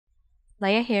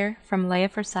Leah here from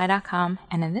LeahForSci.com,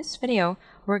 and in this video,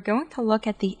 we're going to look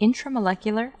at the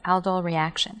intramolecular aldol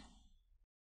reaction.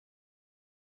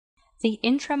 The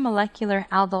intramolecular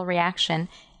aldol reaction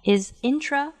is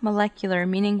intramolecular,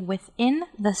 meaning within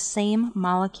the same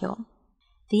molecule.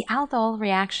 The aldol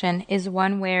reaction is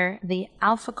one where the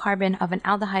alpha carbon of an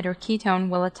aldehyde or ketone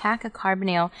will attack a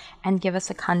carbonyl and give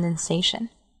us a condensation.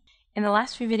 In the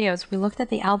last few videos, we looked at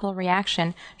the aldol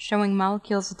reaction, showing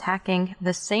molecules attacking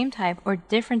the same type or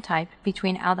different type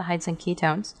between aldehydes and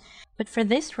ketones. But for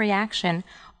this reaction,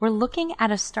 we're looking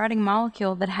at a starting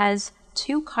molecule that has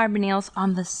two carbonyls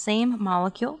on the same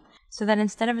molecule, so that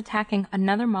instead of attacking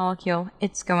another molecule,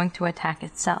 it's going to attack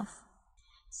itself.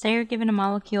 Say you're given a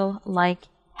molecule like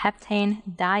heptane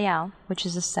dial, which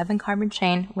is a 7-carbon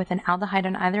chain with an aldehyde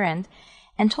on either end,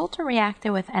 and told to react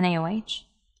it with NaOH.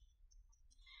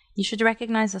 You should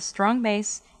recognize a strong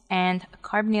base, and a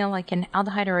carbonyl like an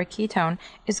aldehyde or a ketone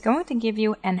is going to give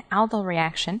you an aldol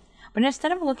reaction, but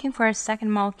instead of looking for a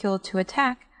second molecule to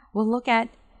attack, we'll look at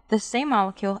the same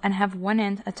molecule and have one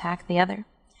end attack the other.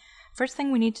 First thing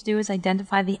we need to do is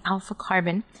identify the alpha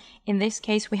carbon. In this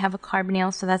case, we have a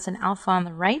carbonyl, so that's an alpha on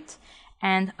the right,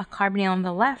 and a carbonyl on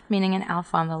the left, meaning an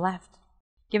alpha on the left.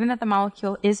 Given that the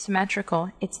molecule is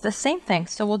symmetrical, it's the same thing,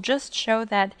 so we'll just show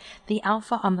that the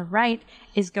alpha on the right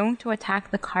is going to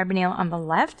attack the carbonyl on the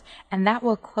left, and that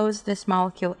will close this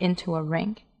molecule into a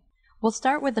ring. We'll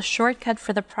start with a shortcut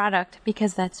for the product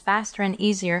because that's faster and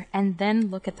easier, and then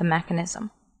look at the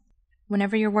mechanism.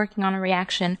 Whenever you're working on a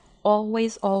reaction,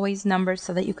 always number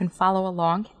so that you can follow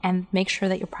along and make sure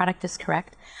that your product is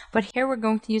correct. But here we're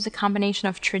going to use a combination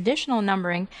of traditional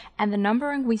numbering and the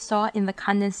numbering we saw in the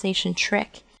condensation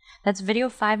trick. That's video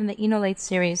 5 in the Enolate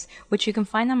series, which you can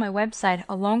find on my website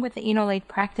along with the Enolate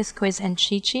practice quiz and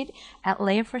cheat sheet at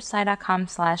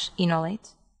leahforsci.com/enolate.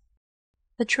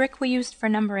 The trick we used for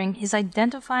numbering is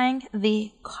identifying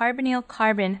the carbonyl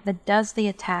carbon that does the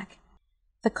attack.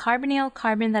 The carbonyl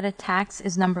carbon that attacks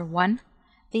is number 1.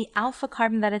 The alpha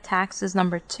carbon that attacks is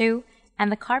number 2,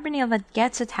 and the carbonyl that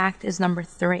gets attacked is number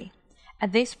 3.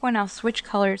 At this point, I'll switch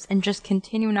colors and just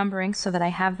continue numbering so that I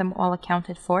have them all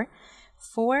accounted for.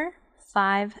 4,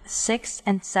 5, 6,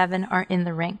 and 7 are in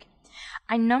the ring.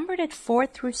 I numbered it 4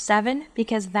 through 7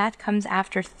 because that comes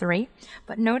after 3,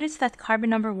 but notice that carbon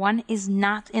number 1 is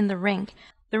not in the ring.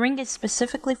 The ring is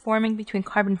specifically forming between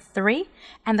carbon 3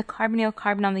 and the carbonyl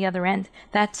carbon on the other end.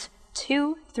 That's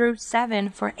 2 through 7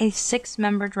 for a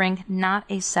 6-membered ring, not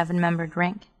a 7-membered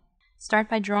ring. Start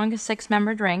by drawing a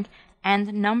 6-membered ring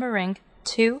and numbering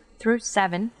 2 through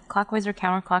 7, clockwise or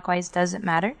counterclockwise, doesn't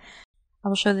matter. I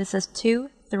will show this as 2,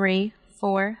 3,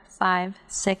 4, 5,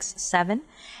 6, 7,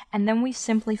 and then we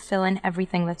simply fill in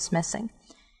everything that's missing.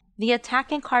 The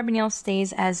attacking carbonyl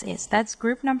stays as is. That's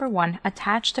group number 1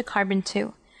 attached to carbon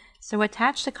 2. So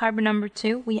attached to carbon number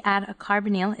 2, we add a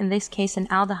carbonyl, in this case an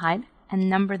aldehyde, and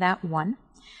number that 1.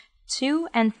 2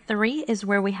 and 3 is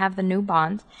where we have the new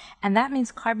bond, and that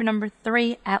means carbon number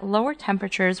 3 at lower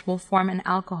temperatures will form an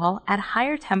alcohol, at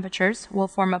higher temperatures will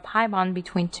form a pi bond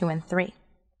between 2 and 3.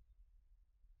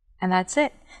 And that's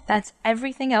it. That's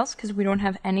everything else because we don't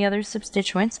have any other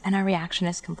substituents, and our reaction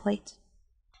is complete.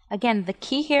 Again, the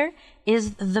key here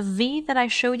is the V that I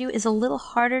showed you is a little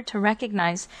harder to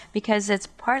recognize because it's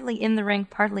partly in the ring,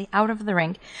 partly out of the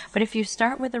ring. But if you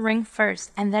start with the ring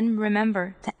first and then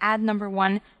remember to add number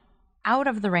 1 out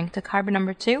of the ring to carbon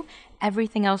number 2,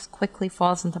 everything else quickly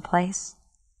falls into place.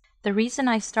 The reason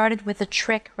I started with the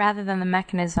trick rather than the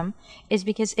mechanism is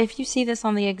because if you see this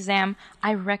on the exam,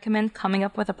 I recommend coming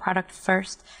up with a product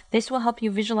first. This will help you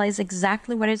visualize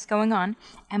exactly what is going on,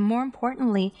 and more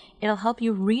importantly, it'll help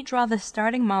you redraw the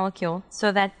starting molecule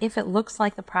so that if it looks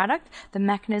like the product, the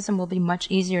mechanism will be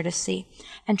much easier to see.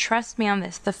 And trust me on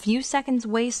this, the few seconds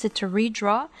wasted to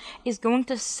redraw is going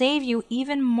to save you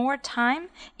even more time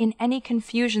in any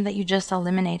confusion that you just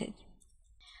eliminated.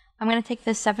 I'm going to take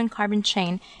this 7-carbon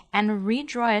chain and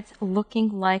redraw it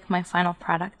looking like my final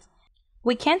product.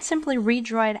 We can't simply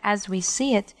redraw it as we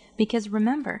see it because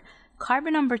remember,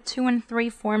 carbon number 2 and 3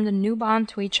 formed a new bond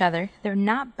to each other. They're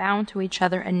not bound to each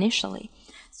other initially.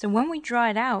 So when we draw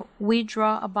it out, we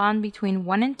draw a bond between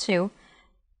 1 and 2,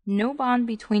 no bond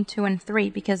between 2 and 3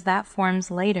 because that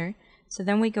forms later. So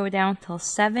then we go down till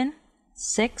 7,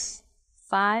 6,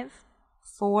 5,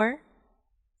 4,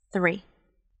 3.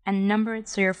 And number it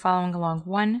so you're following along.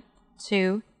 1,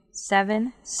 2,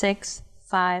 7, 6,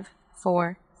 5,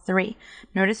 4, 3.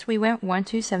 Notice we went 1,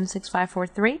 2, 7, 6, 5, 4,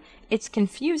 3. It's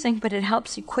confusing, but it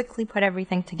helps you quickly put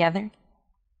everything together.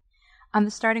 On the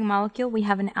starting molecule, we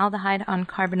have an aldehyde on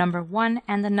carbon number 1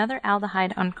 and another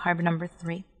aldehyde on carbon number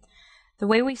 3. The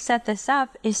way we set this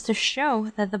up is to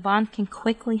show that the bond can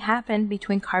quickly happen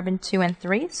between carbon 2 and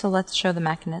 3, so let's show the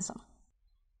mechanism.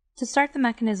 To start the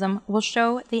mechanism, we'll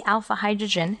show the alpha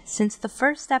hydrogen, since the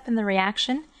first step in the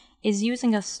reaction is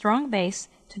using a strong base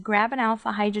to grab an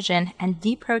alpha hydrogen and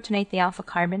deprotonate the alpha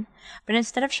carbon, but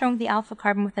instead of showing the alpha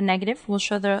carbon with a negative, we'll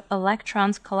show the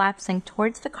electrons collapsing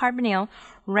towards the carbonyl,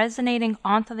 resonating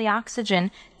onto the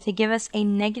oxygen to give us a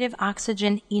negative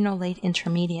oxygen enolate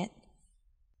intermediate.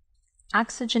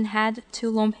 Oxygen had 2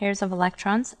 lone pairs of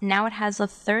electrons. Now it has a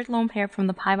third lone pair from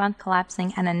the pi bond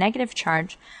collapsing and a negative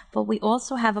charge, but we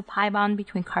also have a pi bond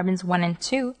between carbons 1 and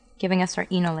 2, giving us our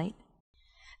enolate.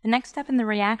 The next step in the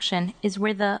reaction is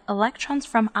where the electrons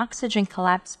from oxygen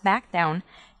collapse back down,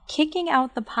 kicking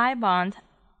out the pi bond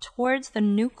towards the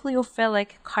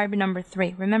nucleophilic carbon number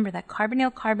 3. Remember that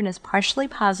carbonyl carbon is partially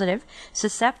positive,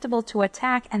 susceptible to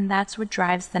attack, and that's what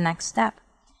drives the next step.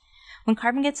 When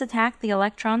carbon gets attacked, the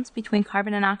electrons between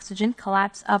carbon and oxygen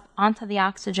collapse up onto the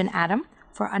oxygen atom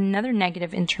for another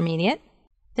negative intermediate.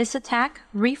 This attack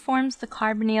reforms the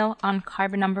carbonyl on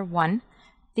carbon number 1.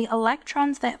 The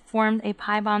electrons that formed a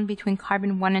pi bond between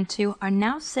carbon 1 and 2 are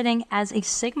now sitting as a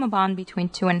sigma bond between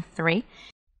 2 and 3.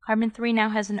 Carbon 3 now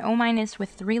has an O-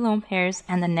 with 3 lone pairs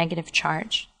and a negative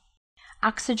charge.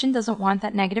 Oxygen doesn't want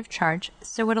that negative charge,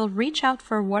 so it'll reach out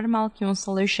for a water molecule in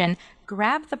solution,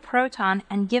 grab the proton,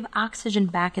 and give oxygen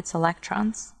back its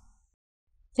electrons.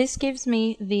 This gives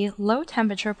me the low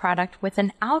temperature product with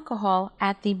an alcohol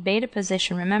at the beta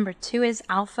position. Remember, 2 is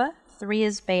alpha, 3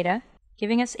 is beta,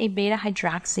 giving us a beta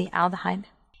hydroxyaldehyde.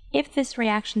 If this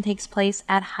reaction takes place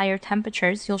at higher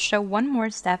temperatures, you'll show one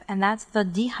more step, and that's the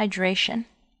dehydration.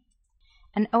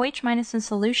 An OH- in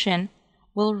solution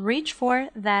will reach for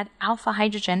that alpha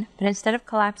hydrogen, but instead of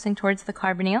collapsing towards the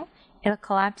carbonyl, it'll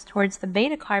collapse towards the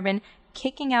beta carbon,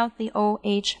 kicking out the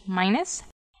OH-.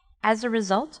 As a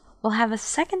result, we'll have a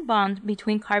second bond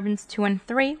between carbons 2 and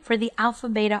 3 for the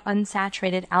alpha-beta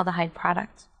unsaturated aldehyde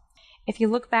product. If you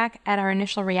look back at our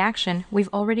initial reaction,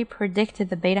 we've already predicted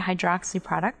the beta hydroxy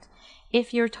product.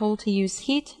 If you're told to use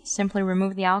heat, simply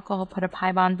remove the alcohol, put a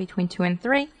pi bond between 2 and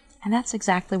 3, and that's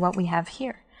exactly what we have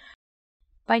here.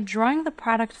 By drawing the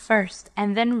product first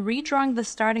and then redrawing the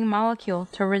starting molecule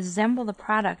to resemble the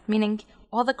product, meaning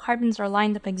all the carbons are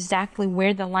lined up exactly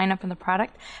where they'll line up in the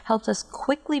product, helps us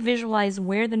quickly visualize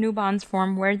where the new bonds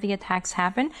form, where the attacks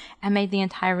happen, and made the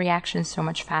entire reaction so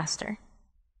much faster.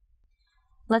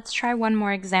 Let's try one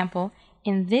more example.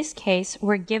 In this case,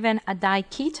 we're given a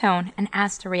diketone and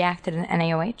asked to react at an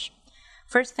NaOH.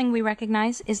 First thing we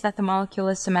recognize is that the molecule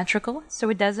is symmetrical, so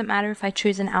it doesn't matter if I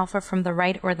choose an alpha from the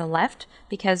right or the left,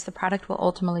 because the product will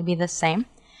ultimately be the same.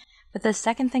 But the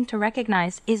second thing to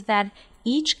recognize is that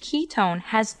each ketone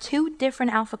has 2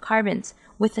 different alpha carbons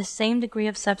with the same degree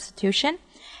of substitution,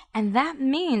 and that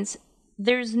means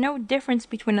there's no difference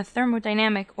between a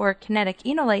thermodynamic or a kinetic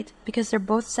enolate because they're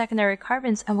both secondary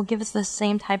carbons and will give us the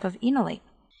same type of enolate.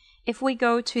 If we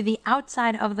go to the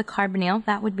outside of the carbonyl,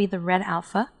 that would be the red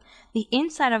alpha. The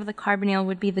inside of the carbonyl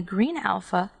would be the green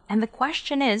alpha, and the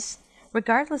question is,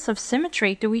 regardless of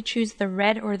symmetry, do we choose the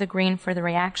red or the green for the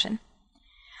reaction?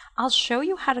 I'll show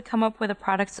you how to come up with the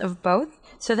products of both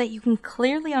so that you can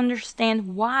clearly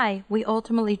understand why we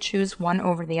ultimately choose one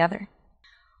over the other.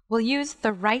 We'll use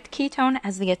the right ketone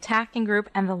as the attacking group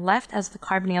and the left as the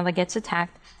carbonyl that gets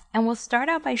attacked, and we'll start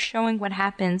out by showing what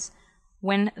happens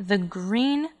when the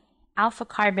green alpha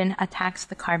carbon attacks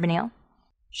the carbonyl.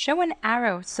 Show an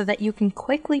arrow so that you can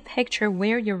quickly picture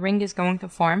where your ring is going to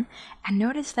form, and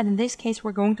notice that in this case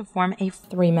we're going to form a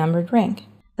 3-membered ring.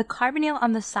 The carbonyl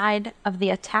on the side of the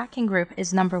attacking group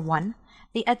is number 1,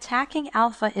 the attacking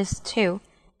alpha is 2,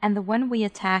 and the one we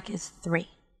attack is 3.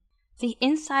 The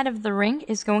inside of the ring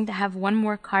is going to have one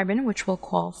more carbon, which we'll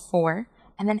call 4,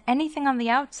 and then anything on the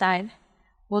outside,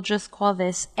 we'll just call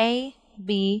this A,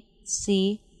 B,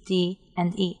 C, D,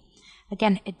 and E.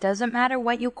 Again, it doesn't matter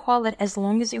what you call it as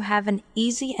long as you have an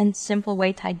easy and simple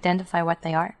way to identify what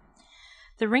they are.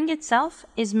 The ring itself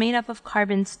is made up of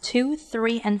carbons 2,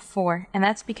 3, and 4, and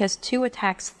that's because 2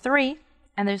 attacks 3,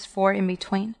 and there's 4 in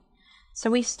between. So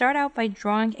we start out by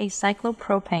drawing a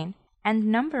cyclopropane and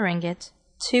numbering it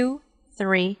 2,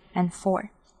 3, and 4.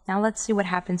 Now let's see what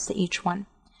happens to each one.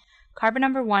 Carbon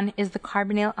number 1 is the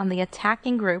carbonyl on the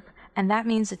attacking group, and that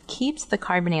means it keeps the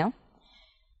carbonyl.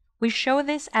 We show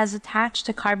this as attached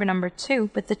to carbon number 2,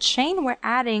 but the chain we're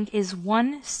adding is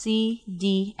 1, C,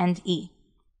 D, and E.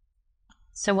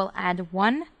 So we'll add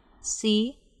 1,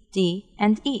 C, D,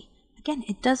 and E. Again,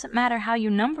 it doesn't matter how you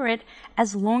number it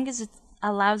as long as it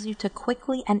allows you to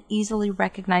quickly and easily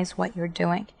recognize what you're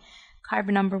doing.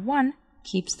 Carbon number 1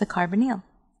 keeps the carbonyl.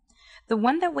 The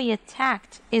one that we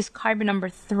attacked is carbon number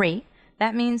 3.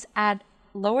 That means at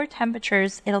lower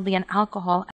temperatures, it'll be an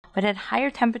alcohol, but at higher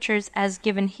temperatures, as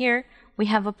given here, we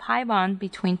have a pi bond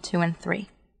between 2 and 3.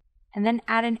 And then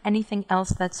add in anything else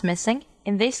that's missing.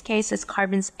 In this case, it's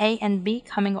carbons A and B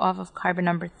coming off of carbon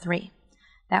number 3.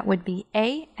 That would be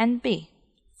A and B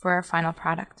for our final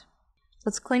product.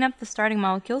 Let's clean up the starting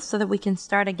molecules so that we can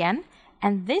start again.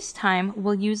 And this time,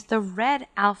 we'll use the red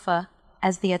alpha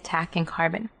as the attacking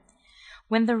carbon.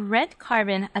 When the red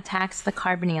carbon attacks the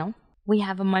carbonyl, we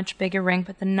have a much bigger ring,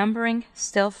 but the numbering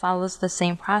still follows the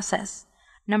same process.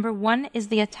 Number 1 is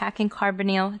the attacking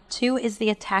carbonyl, 2 is the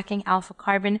attacking alpha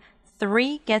carbon,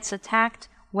 3 gets attacked.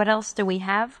 What else do we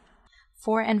have?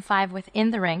 4 and 5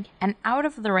 within the ring, and out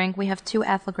of the ring we have 2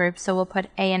 ethyl groups, so we'll put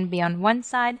A and B on one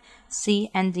side, C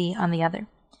and D on the other.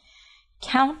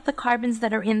 Count the carbons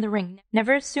that are in the ring.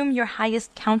 Never assume your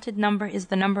highest counted number is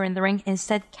the number in the ring.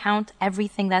 Instead, count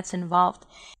everything that's involved.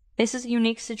 This is a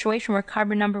unique situation where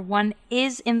carbon number 1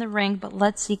 is in the ring, but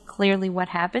let's see clearly what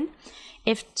happened.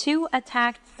 If 2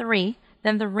 attacked 3,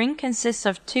 then the ring consists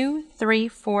of 2, 3,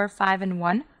 4, 5, and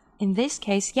 1. In this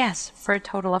case, yes, for a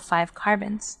total of 5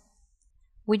 carbons.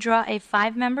 We draw a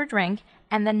 5-membered ring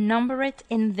and then number it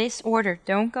in this order.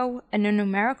 Don't go in a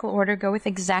numerical order, go with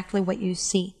exactly what you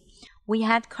see. We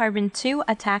had carbon 2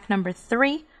 attack number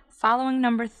 3. Following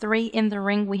number 3 in the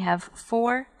ring, we have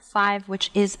 4, 5,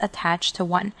 which is attached to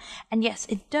 1. And yes,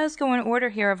 it does go in order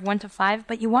here of 1 to 5,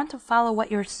 but you want to follow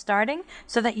what you're starting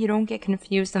so that you don't get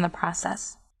confused in the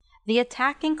process. The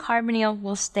attacking carbonyl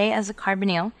will stay as a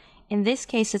carbonyl. In this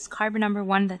case, it's carbon number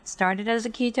 1 that started as a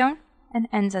ketone and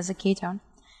ends as a ketone.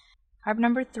 Carbon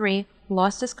number 3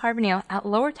 lost its carbonyl. At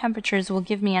lower temperatures will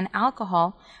give me an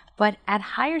alcohol, but at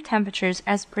higher temperatures,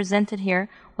 as presented here,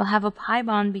 we'll have a pi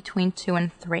bond between 2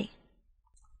 and 3.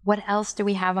 What else do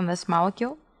we have on this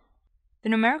molecule? The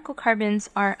numerical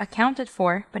carbons are accounted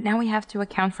for, but now we have to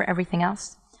account for everything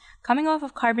else. Coming off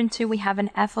of carbon 2, we have an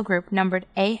ethyl group numbered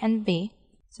A and B.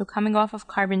 So coming off of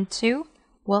carbon 2,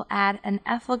 we'll add an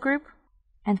ethyl group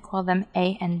and call them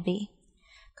A and B.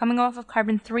 Coming off of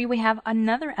carbon 3, we have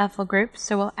another ethyl group,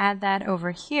 so we'll add that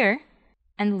over here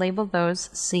and label those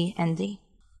C and D.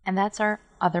 And that's our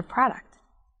other product.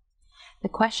 The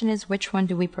question is, which one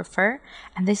do we prefer?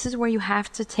 And this is where you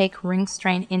have to take ring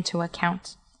strain into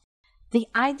account. The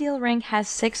ideal ring has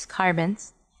 6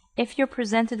 carbons. If you're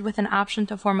presented with an option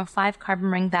to form a 5-carbon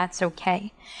ring, that's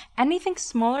okay. Anything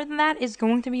smaller than that is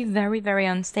going to be very, very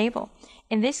unstable.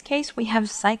 In this case, we have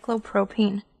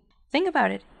cyclopropane. Think about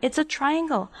it. It's a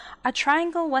triangle. A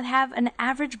triangle would have an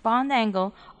average bond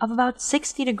angle of about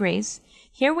 60 degrees.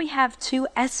 Here we have 2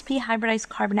 sp hybridized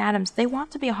carbon atoms. They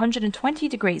want to be 120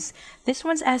 degrees. This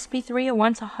one's sp3, it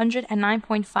wants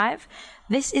 109.5.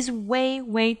 This is way,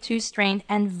 way too strained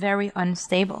and very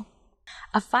unstable.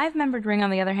 A 5-membered ring, on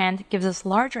the other hand, gives us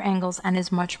larger angles and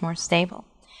is much more stable.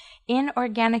 In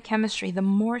organic chemistry, the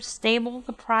more stable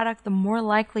the product, the more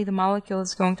likely the molecule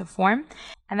is going to form.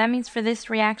 And that means for this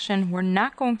reaction, we're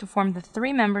not going to form the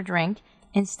 3-membered ring.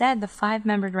 Instead, the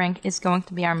 5-membered ring is going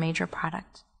to be our major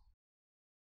product.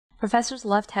 Professors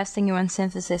love testing you on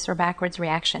synthesis or backwards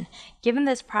reaction. Given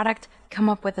this product, come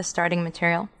up with a starting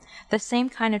material. The same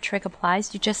kind of trick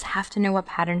applies, you just have to know what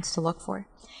patterns to look for.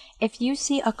 If you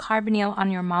see a carbonyl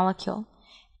on your molecule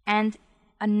and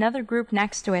another group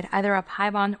next to it, either a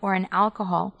pi bond or an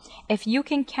alcohol, if you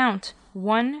can count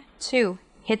 1, 2,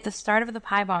 hit the start of the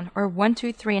pi bond, or 1,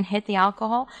 2, 3 and hit the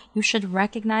alcohol, you should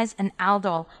recognize an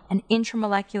aldol, an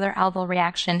intramolecular aldol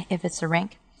reaction if it's a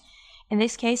ring. In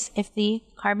this case, if the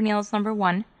carbonyl is number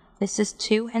 1, this is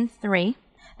 2 and 3,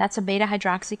 that's a beta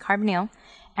hydroxycarbonyl.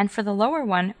 And for the lower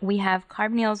one, we have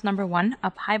carbonyl number 1,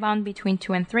 a pi bond between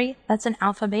 2 and 3, that's an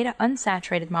alpha beta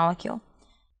unsaturated molecule.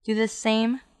 Do the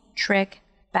same trick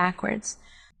backwards.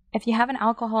 If you have an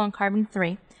alcohol on carbon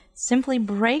 3, simply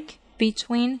break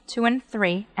between 2 and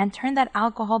 3 and turn that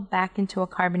alcohol back into a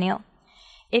carbonyl.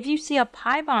 If you see a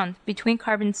pi bond between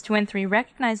carbons 2 and 3,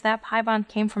 recognize that pi bond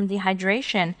came from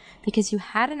dehydration because you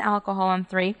had an alcohol on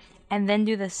 3, and then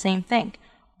do the same thing.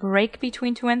 Break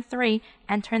between 2 and 3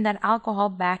 and turn that alcohol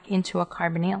back into a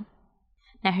carbonyl.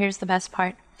 Now here's the best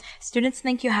part. Students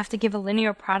think you have to give a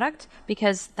linear product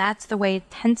because that's the way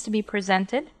it tends to be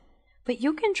presented, but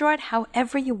you can draw it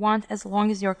however you want as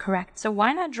long as you're correct. So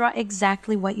why not draw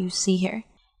exactly what you see here?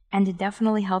 And it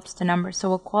definitely helps to number. So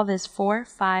we'll call this 4,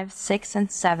 5, 6,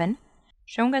 and 7,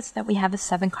 showing us that we have a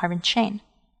 7-carbon chain.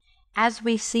 As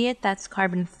we see it, that's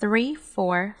carbon 3,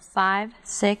 4, 5,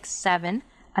 6, 7,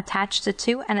 attached to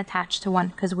 2 and attached to 1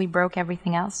 because we broke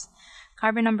everything else.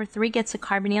 Carbon number 3 gets a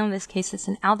carbonyl, in this case it's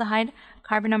an aldehyde.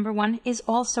 Carbon number 1 is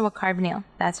also a carbonyl,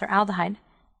 that's our aldehyde.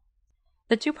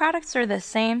 The two products are the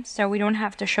same, so we don't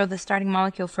have to show the starting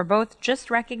molecule for both.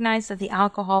 Just recognize that the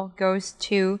alcohol goes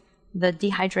to the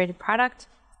dehydrated product,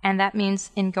 and that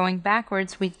means in going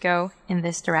backwards, we'd go in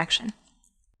this direction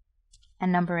and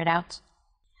number it out.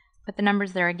 Put the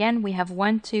numbers there again. We have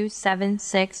 1, 2, 7,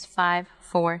 6, 5,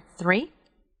 4, 3.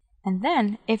 And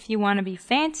then, if you want to be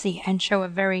fancy and show a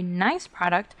very nice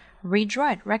product,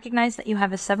 redraw it. Recognize that you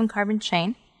have a 7-carbon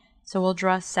chain. So we'll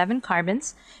draw 7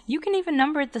 carbons. You can even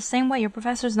number it the same way. Your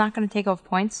professor's not going to take off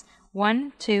points.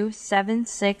 1, 2, 7,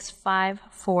 6, 5,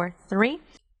 4, 3.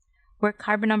 Where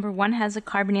carbon number 1 has a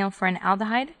carbonyl for an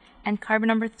aldehyde, and carbon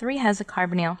number 3 has a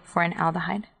carbonyl for an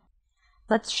aldehyde.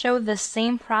 Let's show the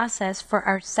same process for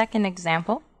our second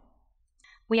example.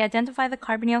 We identify the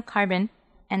carbonyl carbon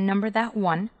and number that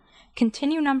 1.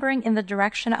 Continue numbering in the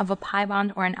direction of a pi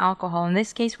bond or an alcohol. In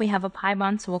this case, we have a pi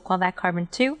bond, so we'll call that carbon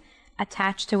 2.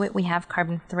 Attached to it, we have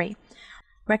carbon 3.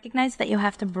 Recognize that you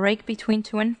have to break between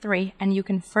 2 and 3, and you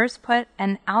can first put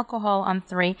an alcohol on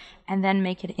 3 and then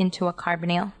make it into a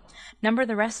carbonyl. Number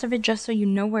the rest of it just so you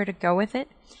know where to go with it.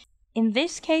 In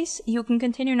this case, you can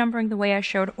continue numbering the way I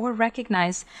showed, or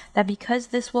recognize that because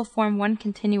this will form one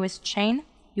continuous chain,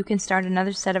 you can start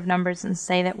another set of numbers and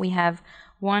say that we have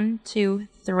 1, 2,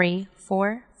 3,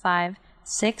 4, 5,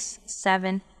 6,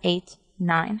 7, 8,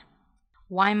 9.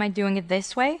 Why am I doing it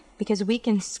this way? Because we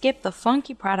can skip the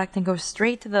funky product and go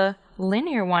straight to the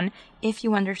linear one if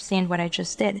you understand what I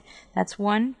just did. That's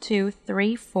 1, 2,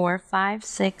 3, 4, 5,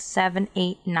 6, 7,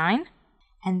 8, 9.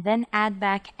 And then add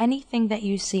back anything that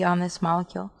you see on this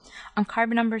molecule. On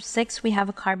carbon number 6, we have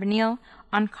a carbonyl.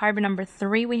 On carbon number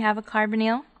 3, we have a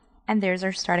carbonyl. And there's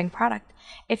our starting product.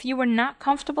 If you were not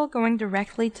comfortable going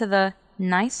directly to the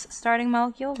nice starting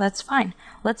molecule, that's fine.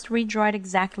 Let's redraw it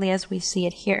exactly as we see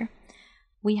it here.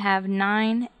 We have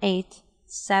 9, 8,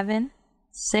 7,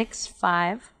 6,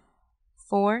 5,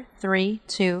 4, 3,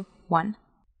 2, 1,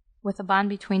 with a bond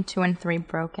between 2 and 3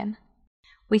 broken.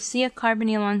 We see a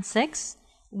carbonyl on 6.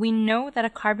 We know that a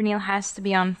carbonyl has to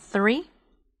be on 3,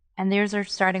 and there's our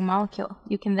starting molecule.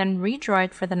 You can then redraw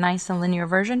it for the nice and linear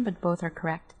version, but both are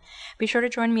correct. Be sure to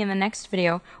join me in the next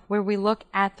video where we look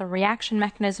at the reaction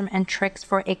mechanism and tricks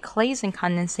for a Claisen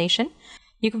condensation.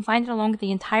 You can find it along with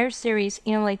the entire series,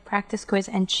 Enolate Practice Quiz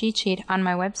and Cheat Sheet on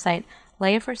my website,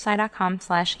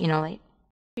 leiaforsci.com/enolate.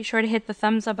 Be sure to hit the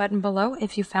thumbs up button below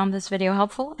if you found this video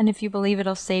helpful and if you believe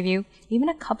it'll save you even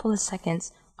a couple of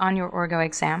seconds on your Orgo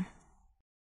exam.